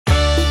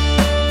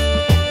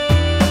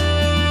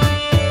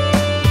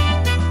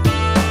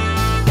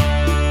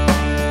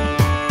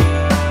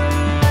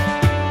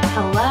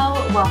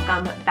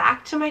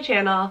to my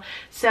channel.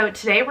 So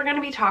today we're going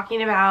to be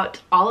talking about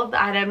all of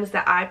the items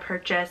that I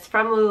purchased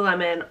from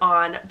Lululemon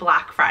on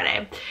Black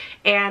Friday.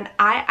 And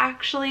I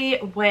actually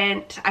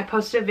I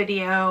posted a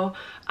video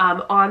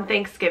on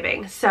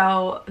Thanksgiving.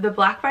 So the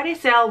Black Friday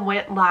sale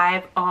went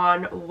live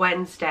on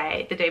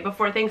Wednesday, the day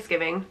before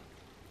Thanksgiving,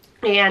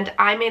 and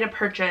I made a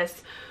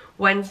purchase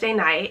Wednesday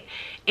night,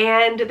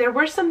 and there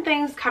were some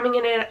things coming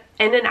in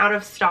and out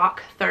of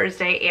stock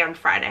Thursday and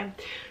Friday.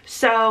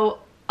 So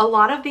a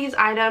lot of these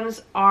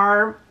items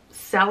are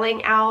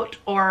selling out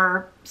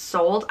or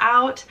sold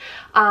out.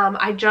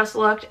 I just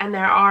looked and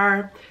there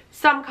are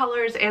some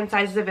colors and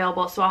sizes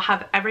available, so I'll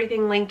have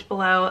everything linked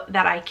below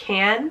that I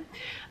can.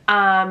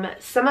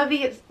 Some of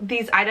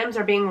these items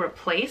are being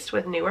replaced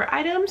with newer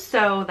items,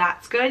 so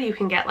that's good. You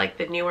can get like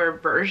the newer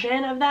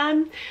version of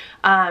them,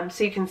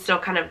 so you can still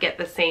kind of get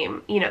the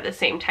same, the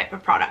same type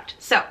of product.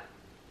 So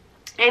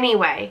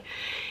anyway,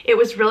 it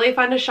was really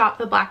fun to shop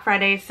the Black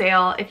Friday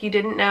sale. If you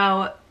didn't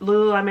know,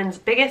 Lululemon's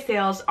biggest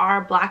sales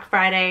are Black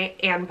Friday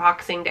and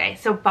Boxing Day.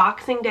 So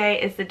Boxing Day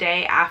is the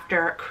day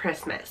after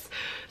Christmas.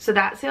 So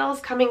that sale is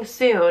coming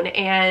soon,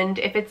 and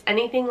if it's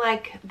anything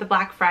like the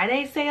Black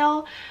Friday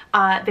sale,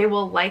 they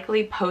will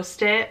likely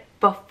post it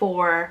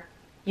before,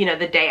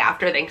 the day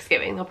after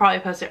Thanksgiving. They'll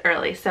probably post it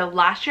early. So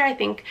last year, I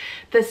think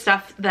the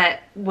stuff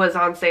that was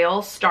on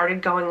sale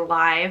started going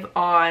live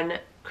on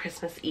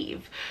Christmas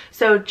Eve.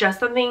 So just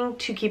something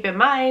to keep in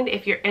mind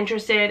if you're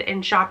interested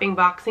in shopping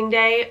Boxing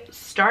Day,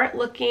 start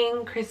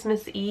looking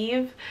Christmas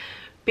Eve,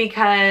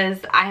 because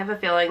I have a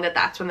feeling that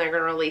that's when they're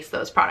going to release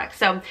those products.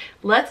 So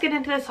let's get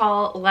into this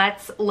haul.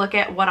 Let's look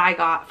at what I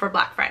got for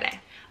Black Friday.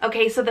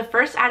 Okay, so the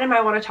first item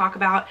I want to talk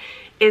about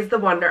is the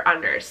Wunder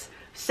Unders.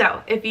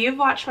 So if you've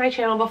watched my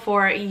channel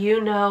before,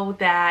 you know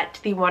that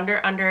the Wunder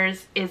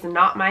Unders is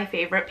not my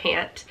favorite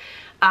pant.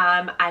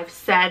 I've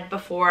said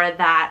before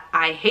that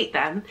I hate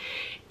them,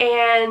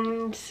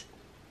 and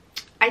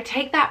I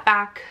take that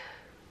back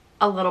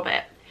a little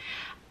bit.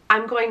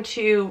 I'm going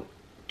to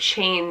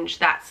change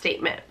that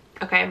statement,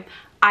 okay?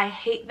 I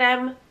hate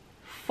them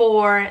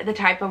for the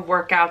type of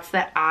workouts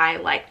that I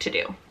like to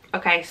do,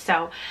 okay?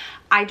 So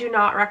I do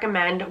not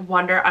recommend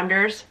Wunder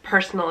Unders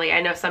personally. I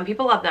know some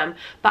people love them,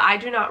 but I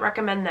do not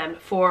recommend them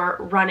for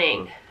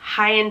running,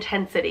 high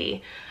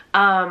intensity,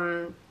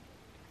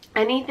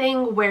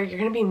 anything where you're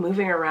going to be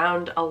moving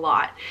around a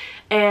lot.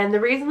 And the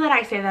reason that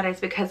I say that is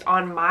because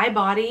on my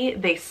body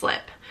they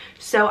slip.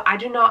 So I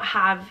do not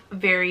have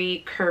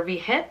very curvy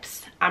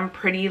hips. I'm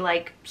pretty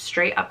like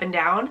straight up and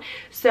down.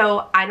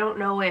 So I don't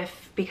know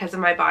if because of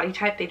my body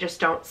type they just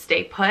don't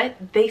stay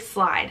put. They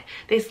slide.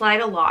 They slide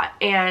a lot,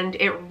 and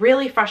it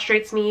really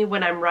frustrates me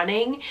when I'm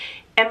running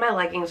and my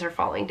leggings are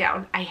falling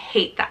down. I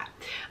hate that.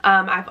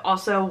 I've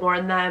also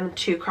worn them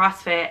to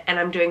CrossFit and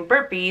I'm doing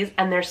burpees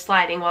and they're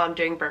sliding while I'm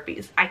doing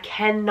burpees. I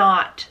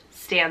cannot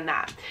stand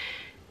that.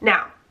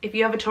 Now, if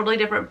you have a totally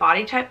different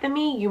body type than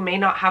me, you may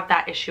not have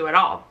that issue at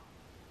all.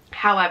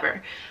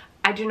 However,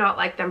 I do not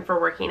like them for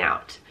working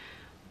out.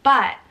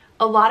 But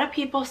a lot of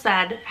people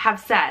have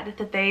said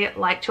that they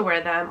like to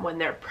wear them when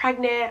they're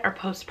pregnant or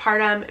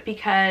postpartum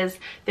because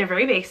they're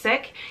very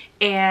basic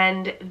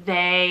and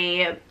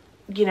they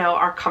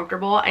are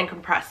comfortable and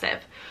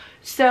compressive.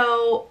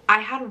 So I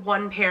had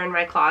one pair in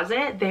my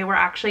closet. They were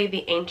actually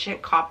the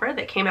Ancient Copper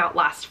that came out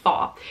last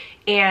fall.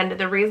 And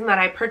the reason that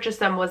I purchased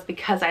them was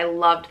because I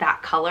loved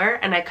that color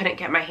and I couldn't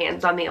get my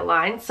hands on the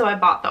Align. So I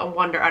bought the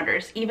Wunder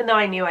Unders, even though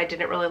I knew I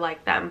didn't really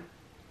like them,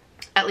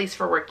 at least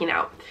for working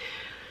out.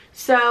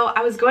 So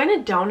I was going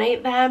to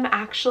donate them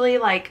actually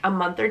like a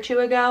month or two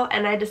ago,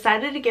 and I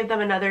decided to give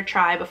them another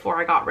try before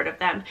I got rid of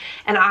them.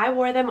 And I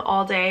wore them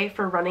all day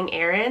for running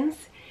errands.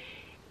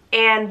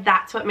 And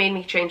that's what made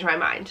me change my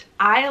mind.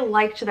 I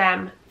liked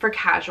them for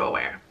casual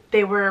wear.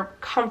 They were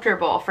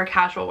comfortable for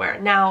casual wear.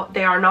 Now,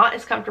 they are not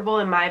as comfortable,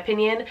 in my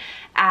opinion,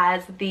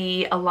 as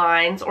the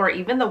Aligns or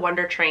even the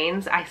Wunder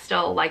Trains. I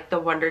still like the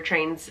Wunder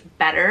Trains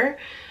better.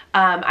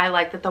 I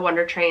like that the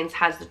Wunder Trains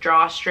has the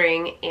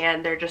drawstring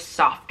and they're just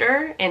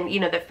softer, and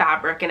the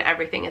fabric and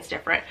everything is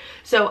different.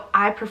 So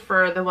I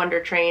prefer the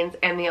Wunder Trains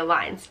and the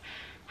Aligns.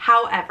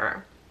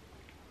 However,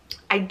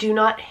 I do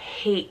not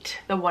hate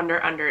the Wunder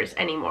Unders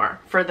anymore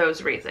for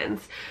those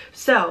reasons.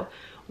 So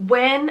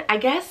when, I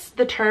guess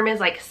the term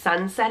is like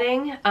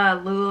sunsetting,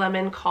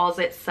 Lululemon calls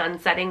it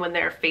sunsetting when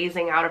they're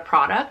phasing out a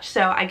product.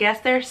 So I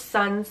guess they're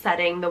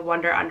sunsetting the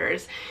Wunder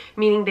Unders,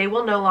 meaning they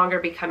will no longer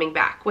be coming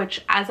back,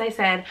 which, as I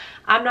said,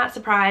 I'm not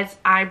surprised.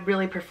 I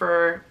really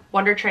prefer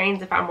Wunder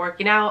Trains if I'm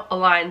working out,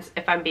 Aligns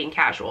if I'm being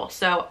casual.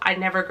 So I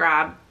never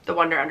grab the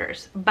Wunder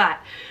Unders. But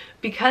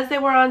because they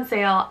were on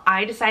sale,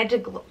 I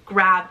decided to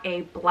grab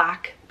a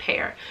black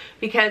pair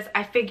because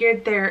I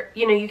figured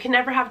you can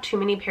never have too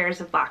many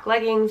pairs of black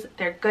leggings.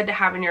 They're good to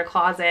have in your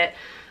closet.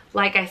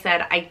 Like I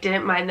said, I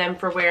didn't mind them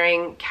for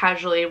wearing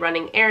casually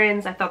running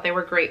errands. I thought they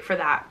were great for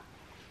that.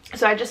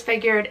 So I just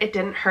figured it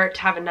didn't hurt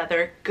to have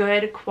another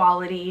good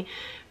quality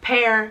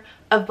pair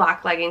of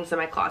black leggings in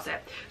my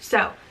closet.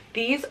 So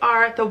These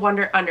are the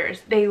Wunder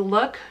unders. They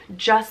look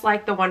just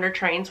like the Wunder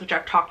trains, which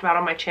I've talked about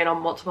on my channel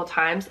multiple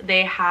times.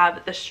 They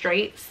have the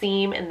straight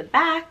seam in the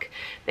back,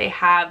 they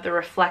have the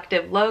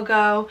reflective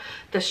logo,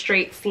 the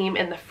straight seam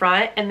in the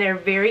front, and they're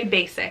very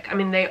basic. I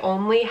mean, they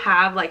only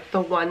have like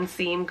the one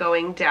seam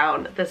going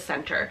down the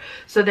center,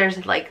 so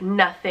there's like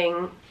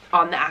nothing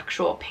on the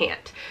actual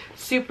pant.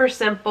 Super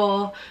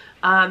simple.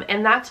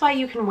 And that's why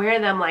you can wear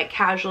them like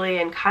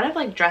casually and kind of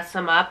like dress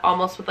them up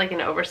almost with like an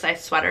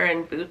oversized sweater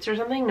and boots or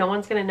something. No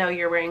one's gonna know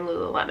you're wearing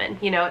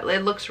Lululemon, you know,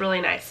 it looks really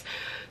nice.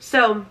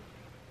 So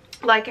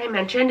like I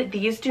mentioned,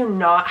 these do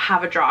not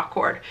have a draw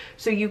cord,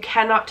 so you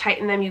cannot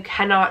tighten them, you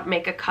cannot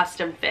make a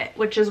custom fit,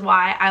 which is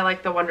why I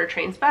like the Wunder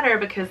trains better,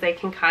 because they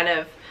can kind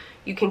of,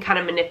 you can kind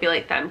of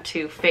manipulate them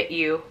to fit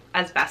you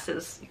as best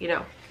as, you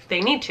know, they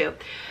need to.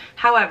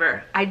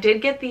 However, I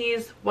did get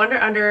these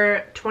Wunder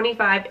Under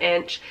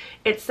 25-inch.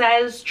 It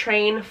says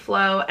train,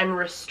 flow, and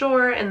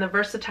restore in the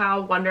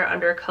versatile Wunder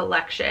Under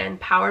collection.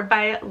 Powered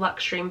by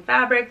Luxtreme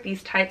fabric,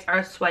 these tights are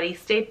a sweaty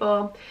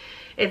staple.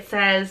 It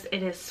says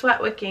it is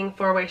sweat wicking,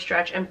 4-way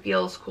stretch, and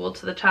feels cool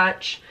to the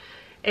touch.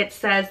 It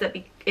says that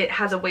it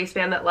has a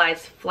waistband that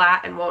lies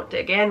flat and won't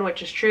dig in,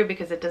 which is true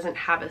because it doesn't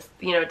have a,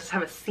 you know, it doesn't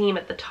have a seam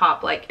at the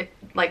top like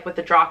with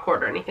the draw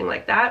cord or anything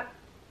like that.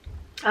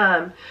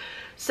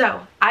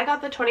 So I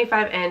got the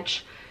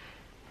 25-inch.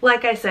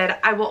 Like I said,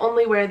 I will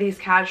only wear these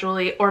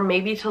casually or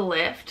maybe to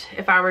lift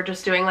if I were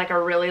just doing like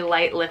a really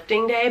light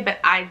lifting day, but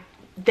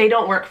they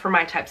don't work for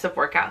my types of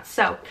workouts.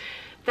 So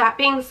that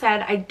being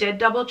said, I did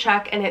double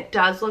check, and it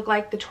does look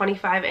like the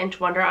 25-inch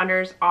Wunder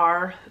Unders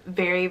are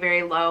very,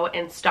 very low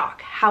in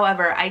stock.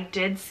 However, I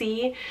did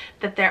see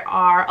that there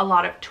are a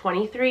lot of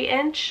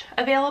 23-inch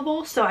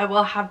available, so I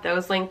will have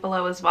those linked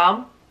below as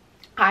well.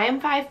 I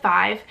am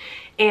 5'5",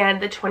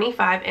 and the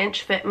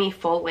 25-inch fit me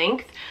full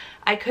length.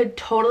 I could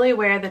totally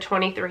wear the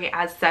 23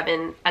 as a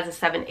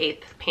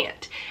 7/8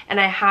 pant. And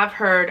I have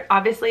heard,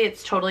 obviously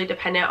it's totally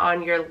dependent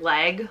on your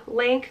leg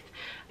length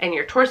and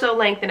your torso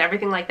length and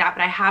everything like that,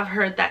 but I have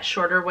heard that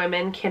shorter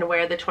women can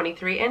wear the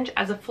 23-inch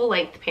as a full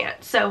length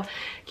pant. So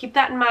keep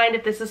that in mind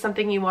if this is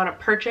something you want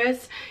to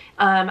purchase.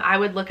 I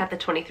would look at the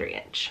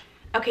 23-inch.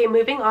 Okay,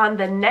 moving on,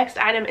 the next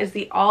item is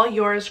the All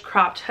Yours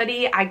cropped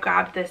hoodie. I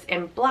grabbed this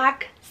in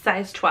black,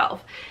 size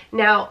 12.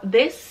 Now,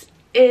 this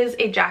is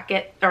a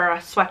jacket or a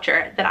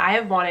sweatshirt that I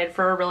have wanted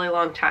for a really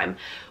long time.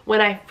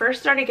 When I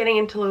first started getting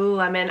into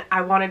Lululemon,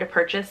 I wanted to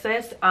purchase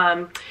this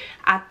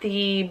at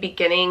the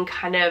beginning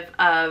kind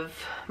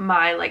of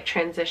my like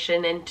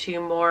transition into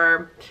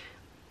more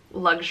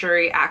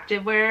luxury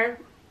activewear,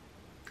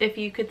 if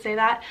you could say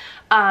that.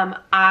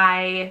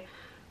 I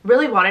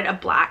really wanted a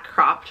black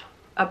cropped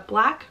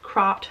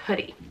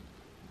hoodie.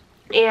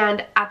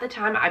 And at the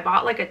time I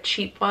bought like a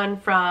cheap one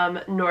from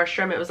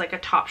Nordstrom. It was like a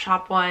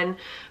Topshop one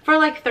for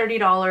like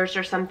 $30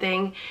 or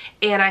something.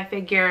 And I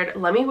figured,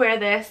 let me wear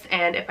this,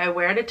 and if I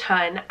wear it a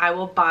ton, I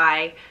will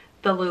buy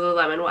the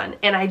Lululemon one.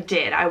 And I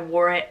did. I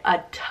wore it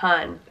a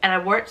ton. And I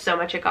wore it so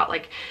much it got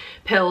like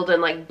pilled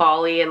and like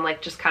bally and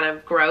like just kind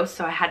of gross.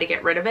 So I had to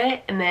get rid of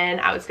it. And then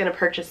I was going to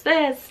purchase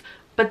this,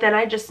 but then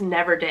I just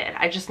never did.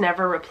 I just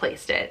never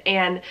replaced it.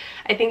 And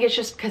I think it's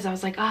just because I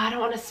was like, oh, I don't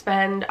want to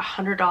spend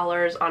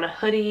 $100 on a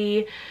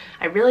hoodie.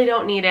 I really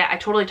don't need it. I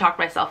totally talked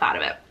myself out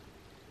of it.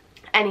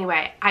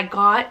 Anyway, I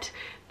got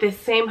this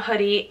same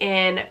hoodie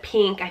in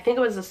pink. I think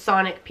it was a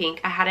Sonic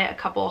pink. I had it a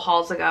couple of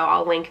hauls ago.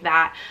 I'll link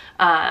that.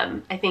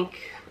 I think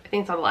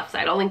it's on the left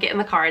side. I'll link it in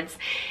the cards.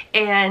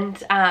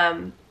 And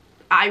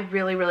I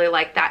really, really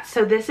like that.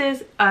 So this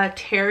is a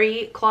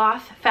terry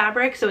cloth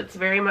fabric, so it's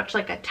very much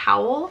like a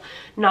towel,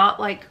 not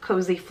like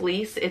cozy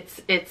fleece.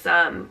 It's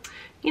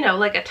you know,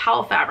 like a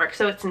towel fabric,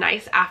 so it's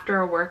nice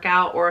after a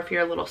workout, or if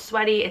you're a little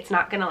sweaty, it's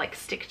not gonna like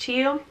stick to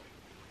you.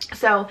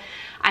 So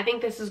I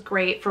think this is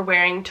great for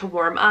wearing to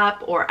warm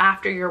up or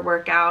after your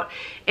workout.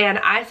 And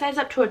I size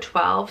up to a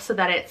 12 so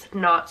that it's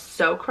not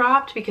so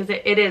cropped, because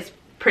it is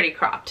pretty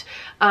cropped,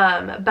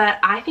 but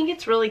I think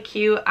it's really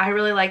cute. I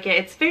really like it.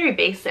 It's very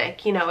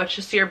basic, you know, it's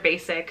just your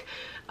basic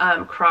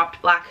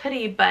cropped black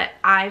hoodie, but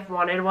I've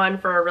wanted one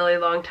for a really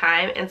long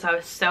time, and so I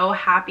was so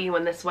happy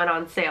when this went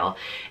on sale.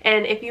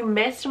 And if you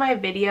missed my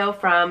video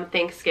from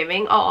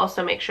Thanksgiving, I'll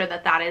also make sure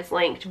that that is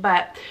linked,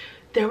 but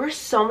there were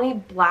so many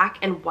black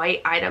and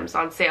white items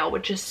on sale,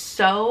 which is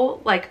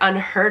so like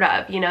unheard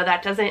of, you know,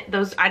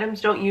 those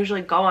items don't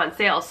usually go on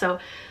sale. So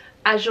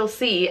as you'll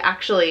see,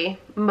 actually,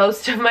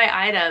 most of my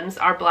items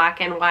are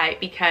black and white,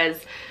 because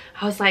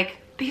I was like,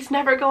 these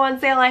never go on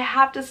sale. I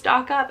have to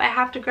stock up. I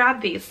have to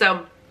grab these.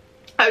 So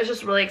I was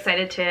just really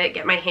excited to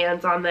get my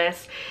hands on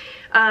this.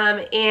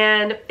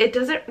 And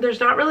there's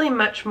not really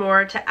much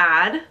more to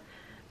add.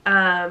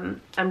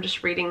 I'm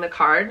just reading the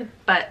card,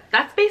 but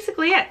that's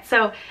basically it.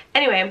 So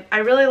anyway, I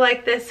really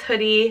like this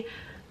hoodie.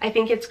 I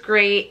think it's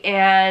great,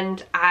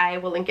 and I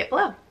will link it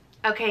below.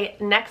 Okay,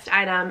 next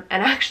item,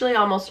 and actually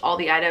almost all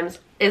the items,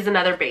 is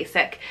another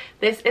basic.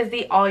 This is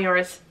the All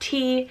Yours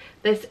tee.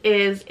 This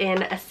is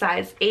in a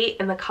size 8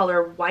 in the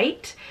color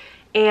white,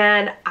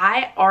 and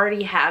I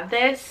already have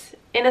this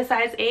in a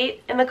size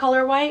 8 in the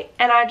color white,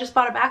 and I just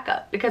bought a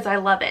backup because I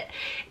love it.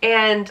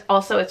 And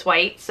also it's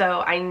white,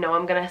 so I know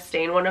I'm gonna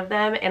stain one of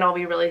them, and I'll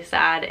be really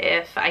sad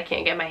if I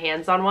can't get my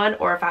hands on one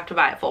or if I have to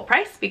buy it full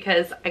price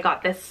because I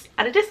got this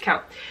at a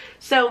discount.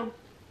 So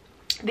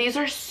these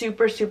are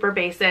super, super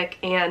basic,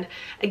 and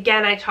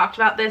again, I talked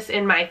about this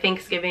in my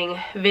Thanksgiving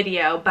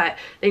video, but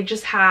they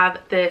just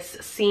have this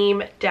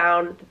seam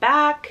down the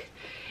back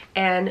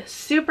and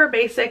super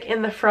basic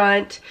in the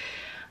front.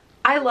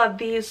 I love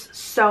these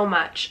so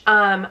much.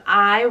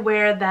 I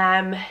wear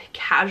them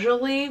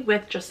casually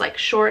with just like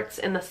shorts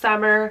in the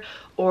summer,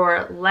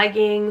 or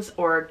leggings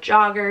or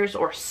joggers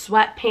or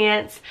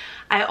sweatpants.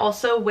 I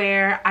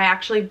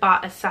actually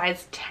bought a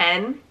size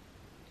 10,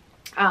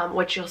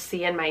 which you'll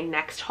see in my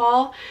next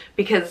haul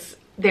because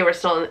they were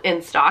still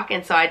in stock,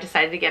 and so I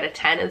decided to get a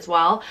 10 as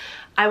well.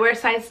 I wear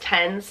size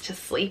 10s to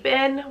sleep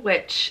in,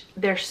 which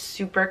they're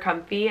super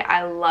comfy.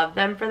 I love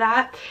them for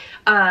that.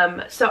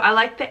 So I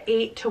like the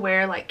 8 to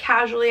wear like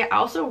casually. I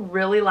also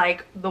really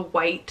like the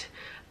white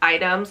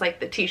items,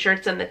 like the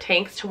t-shirts and the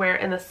tanks, to wear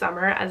in the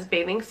summer as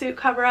bathing suit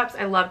cover-ups.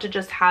 I love to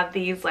just have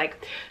these,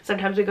 like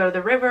sometimes we go to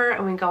the river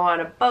and we go on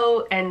a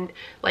boat and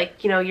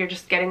like, you know, you're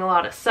just getting a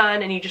lot of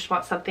sun and you just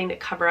want something to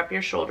cover up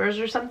your shoulders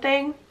or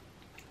something.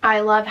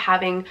 I love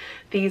having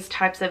these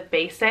types of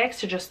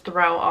basics to just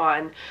throw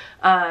on,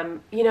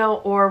 you know,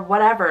 or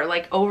whatever,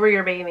 like over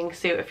your bathing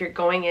suit if you're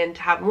going in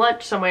to have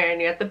lunch somewhere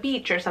and you're at the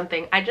beach or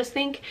something. I just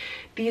think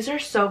these are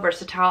so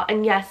versatile.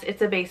 And yes,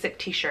 it's a basic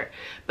t-shirt,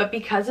 but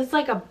because it's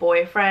like a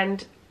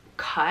boyfriend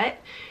cut,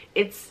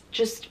 it's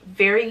just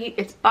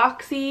it's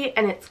boxy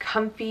and it's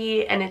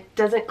comfy and it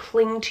doesn't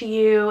cling to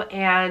you,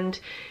 and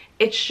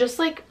it's just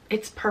like,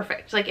 it's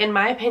perfect. Like in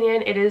my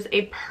opinion, it is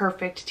a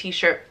perfect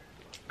t-shirt.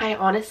 I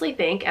honestly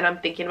think, and I'm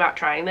thinking about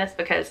trying this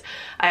because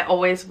I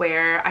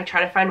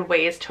try to find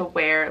ways to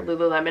wear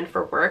Lululemon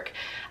for work.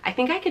 I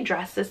think I could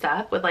dress this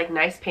up with like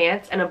nice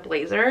pants and a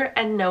blazer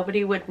and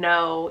nobody would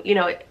know, you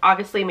know,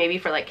 obviously maybe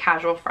for like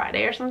casual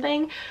Friday or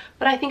something,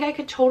 but I think I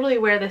could totally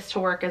wear this to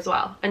work as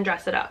well and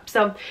dress it up.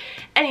 So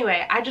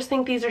anyway, I just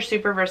think these are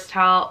super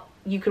versatile.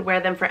 You could wear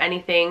them for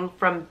anything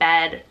from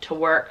bed to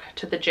work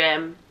to the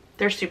gym.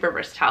 They're super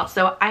versatile.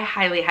 So I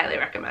highly, highly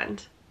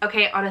recommend.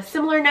 Okay, on a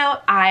similar note,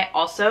 I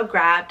also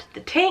grabbed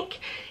the tank,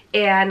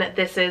 and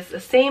this is the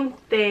same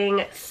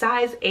thing,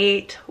 size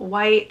 8,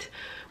 white,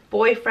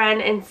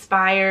 boyfriend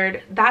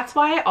inspired. That's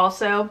why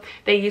also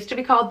they used to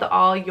be called the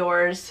All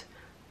Yours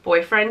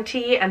boyfriend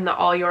tee and the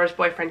All Yours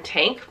boyfriend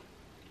tank,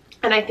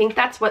 and I think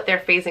that's what they're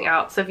phasing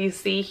out. So if you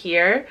see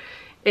here,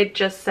 it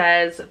just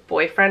says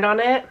boyfriend on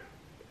it.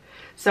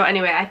 So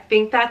anyway, I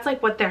think that's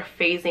like what they're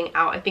phasing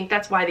out. I think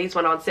that's why these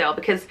went on sale,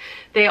 because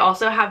they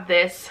also have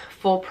this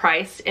full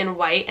price in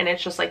white and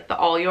it's just like the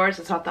All Yours.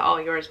 It's not the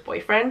All Yours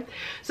boyfriend.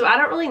 So I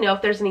don't really know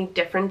if there's any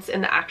difference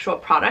in the actual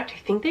product. I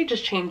think they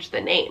just changed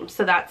the name.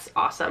 So that's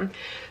awesome.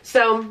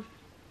 So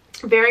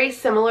very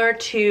similar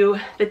to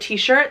the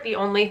t-shirt. The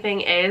only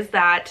thing is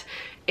that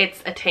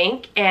it's a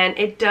tank and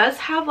it does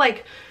have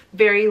like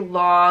very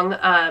long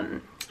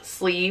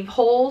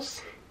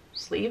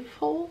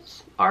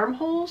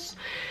armholes,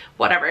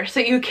 whatever, so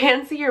you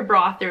can see your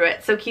bra through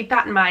it, so keep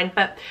that in mind.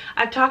 But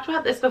I've talked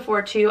about this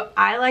before too.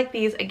 I like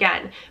these,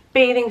 again,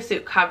 bathing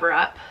suit cover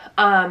up,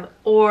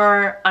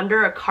 or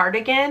under a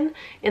cardigan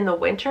in the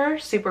winter,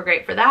 super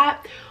great for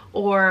that,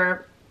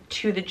 or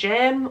to the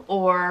gym,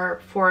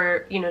 or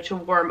for, you know, to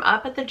warm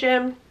up at the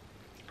gym.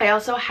 I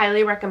also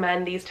highly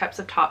recommend these types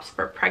of tops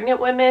for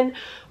pregnant women,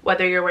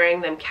 whether you're wearing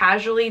them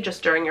casually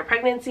just during your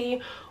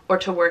pregnancy or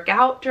to work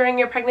out during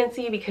your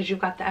pregnancy, because you've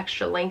got the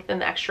extra length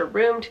and the extra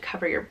room to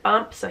cover your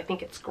bump. So I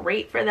think it's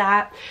great for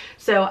that.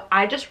 So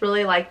I just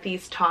really like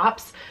these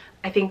tops.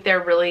 I think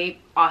they're really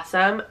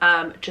awesome,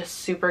 just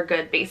super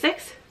good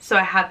basics. So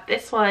I have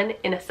this one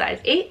in a size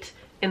 8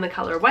 in the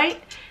color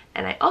white,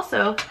 and I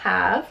also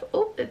have,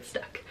 oh, it's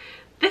stuck,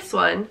 this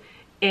one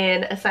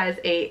in a size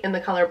 8 in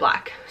the color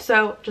black.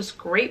 So just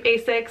great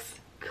basics.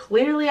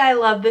 Clearly I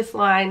love this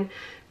line.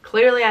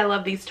 Clearly I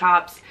love these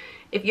tops.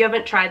 If you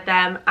haven't tried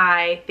them,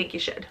 I think you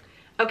should.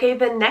 Okay,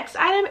 the next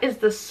item is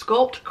the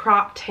Sculpt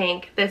crop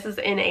tank. This is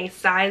in a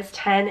size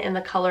 10 in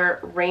the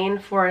color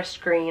Rainforest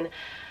green.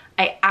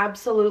 I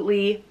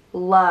absolutely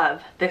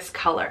love this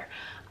color.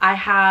 I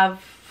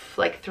have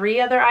like 3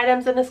 other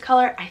items in this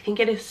color. I think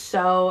it is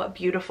so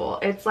beautiful.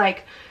 It's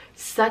like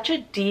such a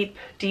deep,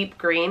 deep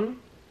green.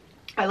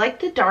 I like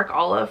the dark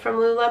olive from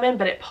Lululemon,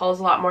 but it pulls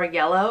a lot more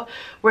yellow,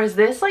 whereas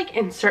this, like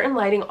in certain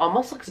lighting,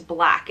 almost looks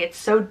black. It's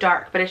so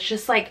dark, but it's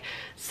just like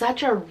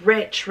such a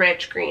rich,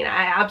 rich green.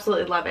 I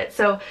absolutely love it.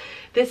 So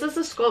this is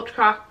a Sculpt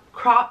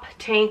crop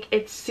tank.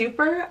 It's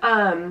super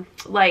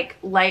like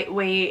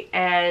lightweight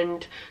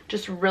and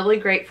just really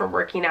great for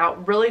working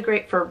out, really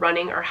great for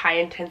running or high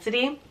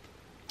intensity.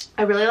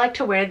 I really like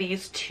to wear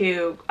these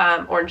to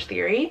Orange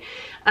Theory.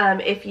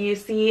 If you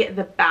see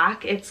the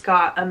back, it's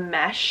got a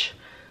mesh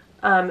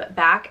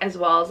back, as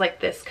well as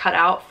like this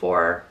cutout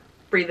for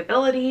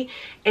breathability,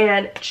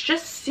 and it's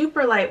just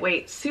super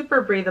lightweight, super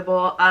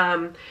breathable,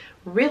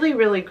 really,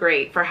 really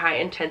great for high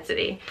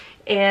intensity.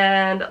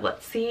 And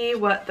let's see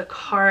what the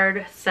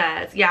card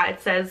says. Yeah,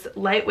 it says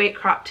lightweight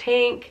crop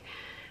tank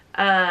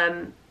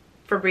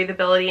for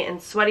breathability in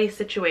sweaty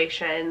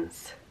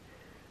situations.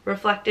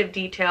 Reflective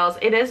details.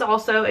 It is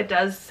also, it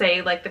does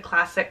say like the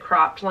classic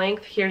cropped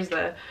length. Here's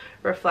the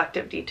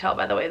reflective detail,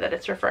 by the way, that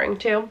it's referring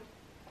to.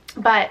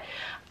 But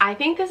I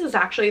think this is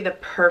actually the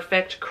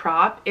perfect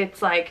crop.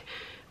 It's like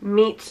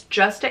meets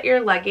just at your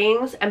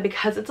leggings, and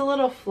because it's a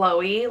little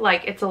flowy,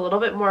 like it's a little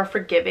bit more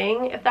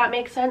forgiving, if that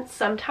makes sense.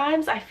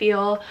 Sometimes I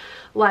feel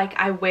like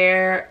I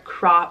wear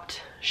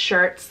cropped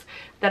shirts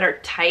that are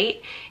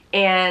tight,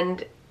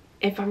 and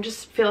if I'm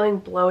just feeling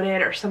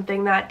bloated or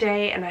something that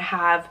day and I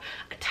have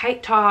a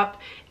tight top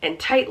and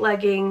tight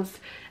leggings,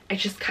 I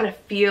just kind of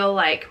feel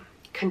like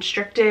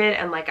constricted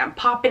and like I'm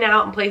popping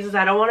out in places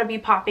I don't want to be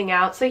popping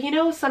out. So, you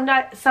know,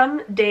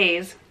 some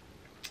days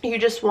you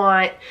just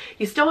want,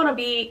 you still want to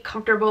be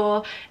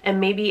comfortable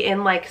and maybe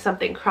in like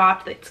something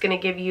cropped that's going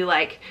to give you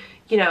like,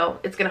 you know,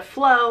 it's going to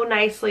flow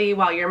nicely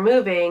while you're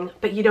moving,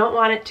 but you don't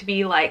want it to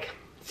be like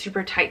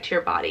super tight to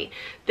your body.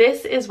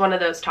 This is one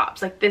of those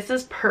tops. Like, this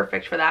is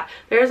perfect for that.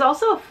 There's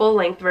also a full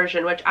length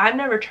version, which I've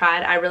never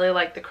tried. I really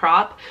like the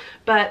crop,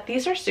 but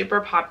these are super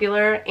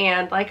popular.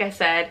 And like I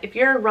said, if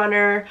you're a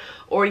runner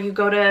or you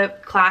go to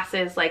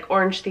classes like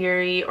Orange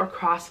Theory or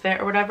CrossFit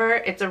or whatever,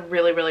 it's a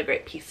really, really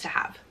great piece to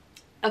have.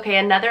 Okay,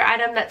 another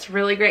item that's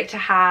really great to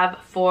have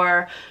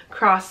for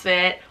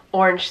CrossFit,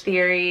 Orange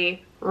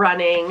Theory,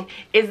 running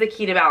is the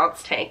Key to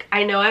Balance tank.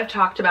 I know I've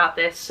talked about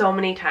this so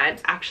many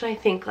times. Actually, I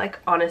think like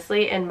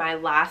honestly in my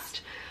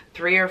last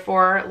 3 or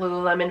 4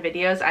 Lululemon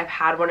videos I've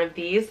had one of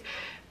these,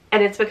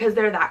 and it's because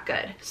they're that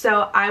good.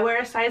 So I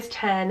wear a size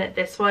 10.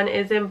 This one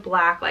is in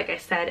black. Like I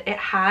said,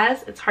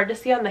 it's hard to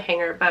see on the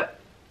hanger, but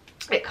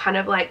it kind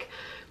of like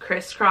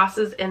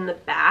crisscrosses in the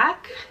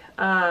back.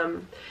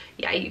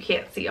 Yeah, you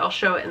can't see. I'll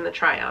show it in the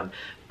try on,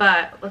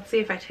 but let's see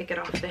if I take it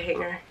off the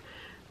hanger.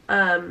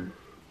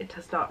 It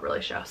does not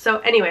really show. So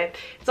anyway,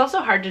 it's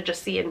also hard to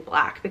just see in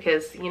black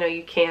because, you know,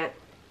 you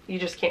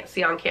just can't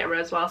see on camera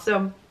as well.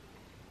 So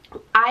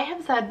I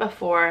have said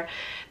before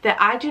that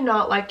I do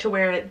not like to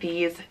wear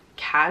these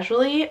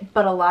casually,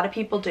 but a lot of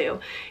people do.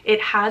 It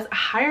has a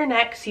higher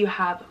neck, so you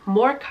have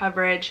more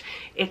coverage.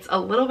 It's a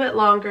little bit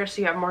longer,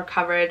 so you have more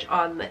coverage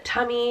on the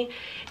tummy.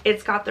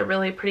 It's got the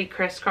really pretty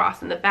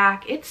crisscross in the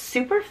back. It's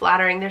super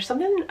flattering. There's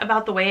something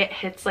about the way it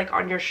hits like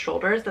on your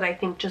shoulders that I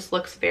think just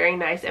looks very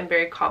nice and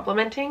very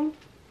complimenting.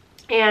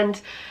 And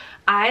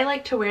I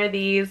like to wear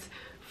these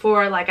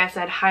for, like I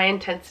said, high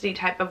intensity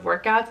type of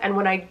workouts. And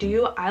when I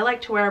do, I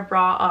like to wear a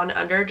bra on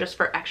under just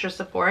for extra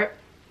support.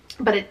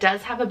 But it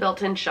does have a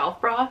built-in shelf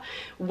bra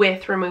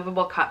with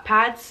removable cup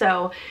pads.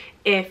 So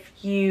if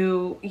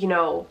you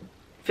know,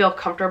 feel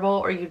comfortable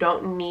or you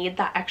don't need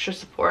that extra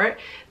support,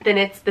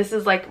 then this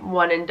is like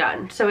one and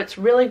done. So it's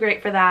really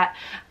great for that.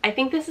 I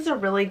think this is a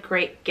really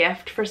great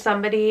gift for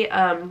somebody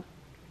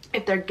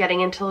if they're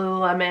getting into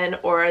Lululemon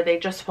or they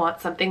just want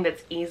something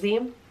that's easy.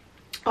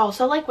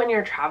 Also, like when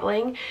you're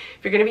traveling,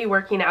 if you're going to be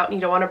working out and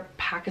you don't want to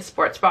pack a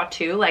sports bra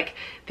too, like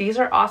these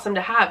are awesome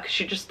to have because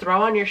you just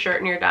throw on your shirt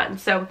and you're done.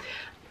 So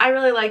I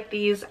really like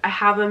these. I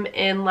have them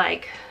in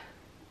like,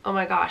 oh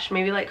my gosh,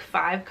 maybe like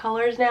 5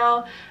 colors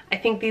now. I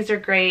think these are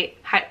great.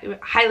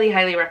 Highly,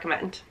 highly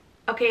recommend.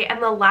 Okay,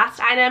 and the last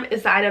item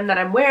is the item that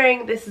I'm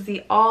wearing. This is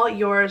the All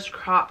Yours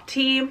crop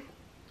tee.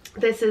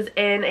 This is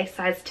in a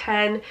size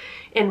 10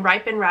 in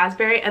Ripened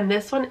Raspberry, and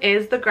this one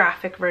is the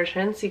graphic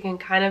version, so you can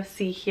kind of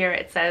see here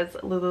it says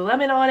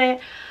Lululemon on it.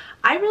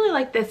 I really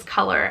like this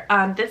color.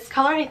 This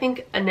color I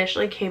think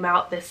initially came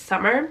out this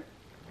summer,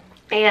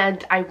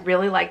 and I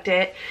really liked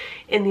it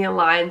in the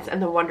Aligns and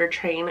the Wunder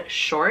Train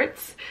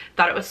shorts.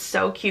 Thought it was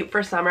so cute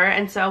for summer,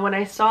 and so when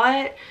I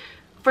saw it,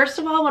 first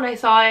of all, when I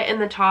saw it in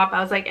the top,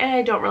 I was like,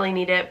 I don't really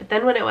need it, but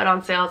then when it went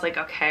on sale, I was like,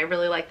 okay, I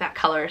really like that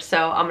color,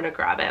 so I'm gonna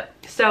grab it.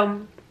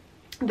 So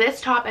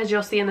this top, as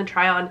you'll see in the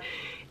try on,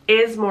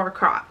 is more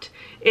cropped.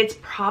 It's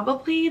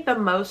probably the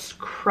most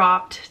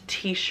cropped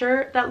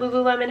t-shirt that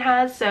Lululemon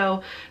has.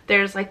 So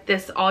there's like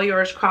this All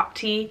Yours crop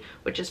tee,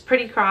 which is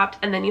pretty cropped,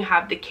 and then you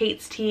have the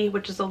Kate's tee,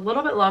 which is a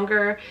little bit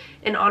longer,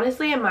 and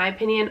honestly, in my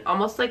opinion,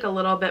 almost like a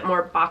little bit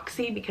more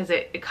boxy because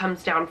it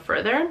comes down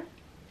further.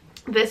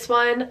 This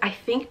one, I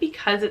think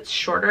because it's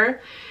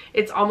shorter,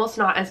 it's almost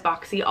not as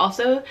boxy.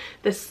 Also,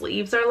 the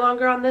sleeves are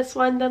longer on this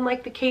one than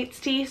like the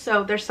Kate's tee,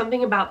 so there's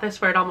something about this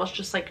where it almost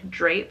just like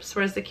drapes,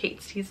 whereas the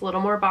Kate's tee is a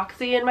little more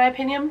boxy in my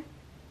opinion.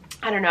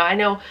 I don't know. I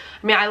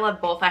mean, I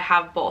love both. I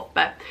have both,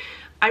 but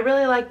I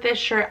really like this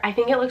shirt. I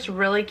think it looks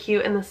really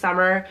cute in the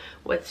summer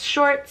with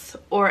shorts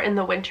or in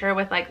the winter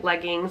with like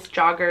leggings,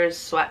 joggers,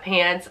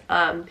 sweatpants.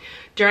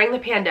 During the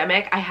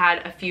pandemic, I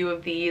had a few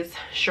of these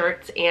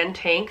shirts and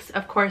tanks.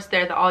 Of course,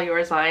 they're the All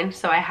Yours line,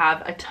 so I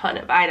have a ton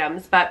of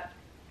items, but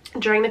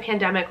during the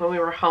pandemic when we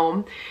were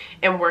home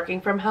and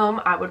working from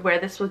home, I would wear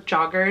this with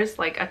joggers,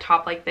 like a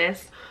top like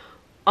this,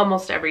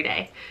 almost every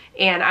day,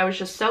 and I was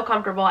just so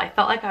comfortable. I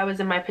felt like I was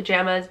in my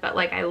pajamas, but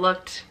like I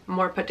looked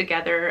more put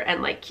together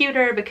and like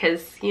cuter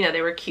because, you know,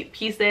 they were cute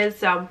pieces.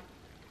 So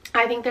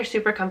I think they're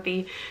super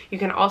comfy. You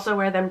can also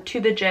wear them to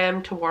the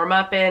gym to warm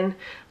up in.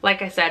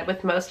 Like I said,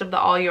 with most of the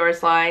All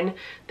Yours line,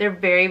 they're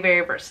very,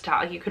 very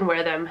versatile. You can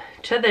wear them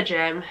to the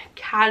gym,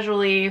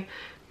 casually,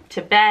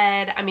 to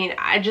bed. I mean,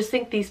 I just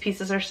think these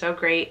pieces are so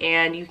great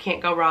and you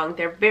can't go wrong.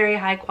 They're very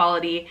high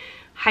quality.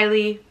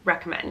 Highly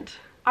recommend.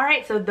 All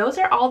right, so those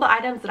are all the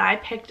items that I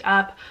picked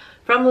up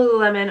from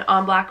Lululemon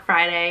on Black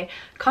Friday.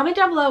 Comment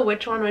down below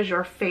which one was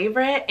your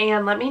favorite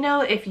and let me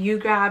know if you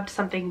grabbed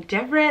something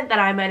different that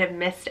I might have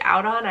missed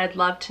out on. I'd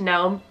love to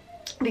know.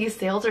 These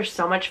sales are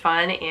so much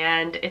fun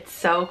and it's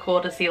so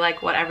cool to see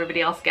like what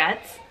everybody else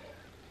gets.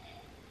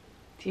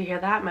 Do you hear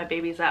that? My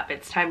baby's up.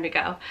 It's time to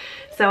go.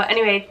 So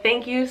anyway,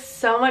 thank you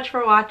so much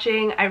for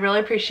watching. I really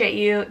appreciate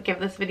you. Give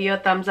this video a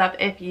thumbs up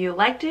if you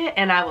liked it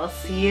and I will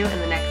see you in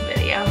the next